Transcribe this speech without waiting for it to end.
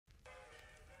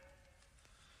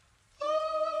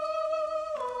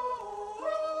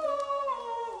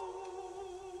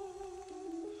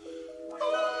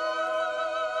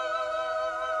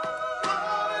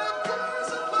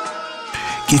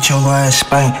get your ass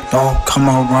spanked. Don't come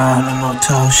around and no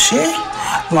tough shit.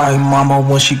 Like mama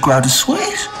when she grabbed the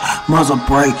switch. Muzzle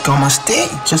break on my stick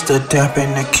just to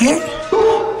dampen the kick.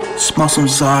 Smoke some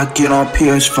Zod, get on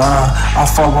PS5. I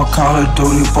fuck with Call of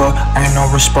Duty, but ain't no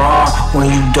response when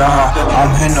you die.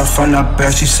 I'm hitting her from the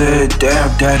back, she said, damn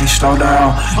daddy, slow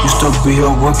down. Used to be a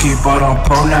rookie, but I'm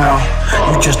pro now.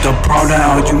 You just a pro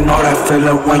now, you know that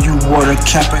feeling when you wore the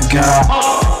cap and gown.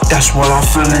 That's what I'm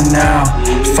feeling now.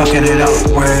 Fucking it up,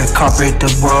 red carpet the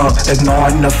rug.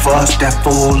 Ignoring the fuss, that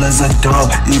fool is a dub.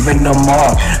 Even the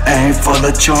mark ain't for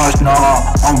the charge, nah.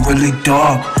 I'm really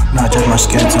dog, not just my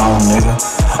skin tone, nigga.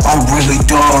 I'm really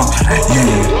dog,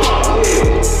 yeah.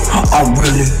 I'm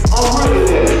really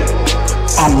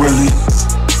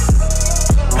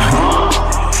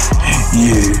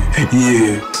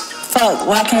yeah. Fuck,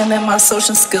 why can't let my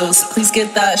social skills? Please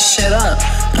get that shit up.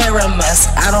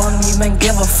 Pyramus, I don't even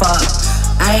give a fuck.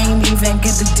 I ain't even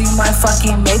get to do my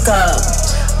fucking makeup.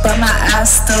 But my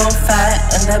ass still fat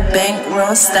and the bank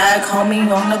real stack. Homie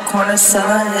on the corner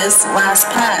selling his last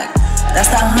pack.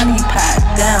 That's that Honeypack,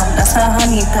 damn, that's that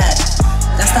Honeypack.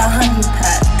 That's that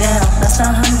Honeypack, damn, that's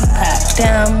that Honeypack.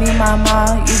 Damn, me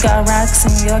mama, you got racks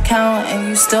in your account and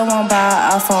you still won't buy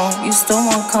an iPhone. You still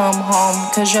won't come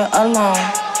home cause you're alone.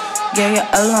 Yeah,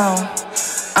 you're alone.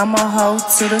 I'm a hoe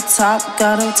to the top,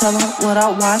 gotta tell them what I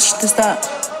watch. This that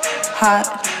hot.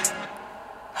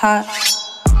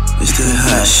 It's that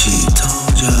hot shit,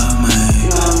 told y'all, man.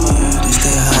 This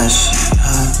that hot shit,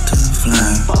 hot to the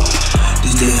flame.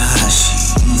 This that hot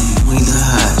shit, we the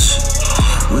hot shit.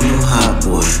 We the hot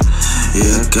boy.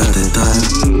 Yeah, I got that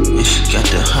thing. And she got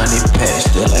the Honeypack,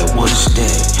 they're like, what is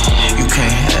that? You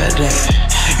can't have that.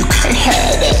 You can't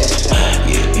have that.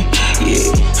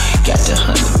 Yeah. Got the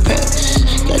Honeypack.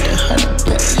 Got the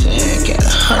Honeypack. Yeah, got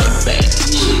the Honeypack.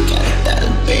 Got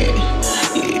 1,000 band.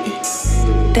 Yeah.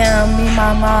 Damn, me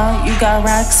mama, you got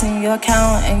racks in your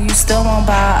account and you still won't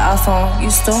buy an iPhone. You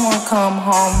still won't come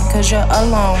home cause you're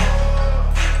alone.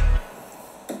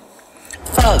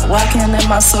 Fuck, why can't let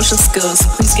my social skills?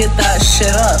 Please get that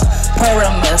shit up.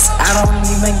 Pyramus, I don't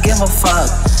even give a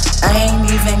fuck. I ain't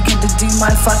even get to do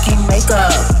my fucking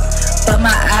makeup. But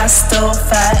my ass still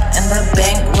fat and the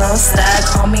bank real stack.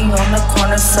 Homie on the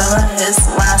corner selling his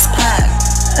last pack.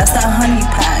 That's that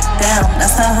Honeypack, damn,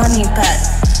 that's that Honeypack.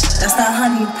 That's that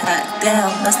Honeypack, damn,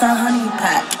 that's that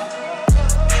Honeypack.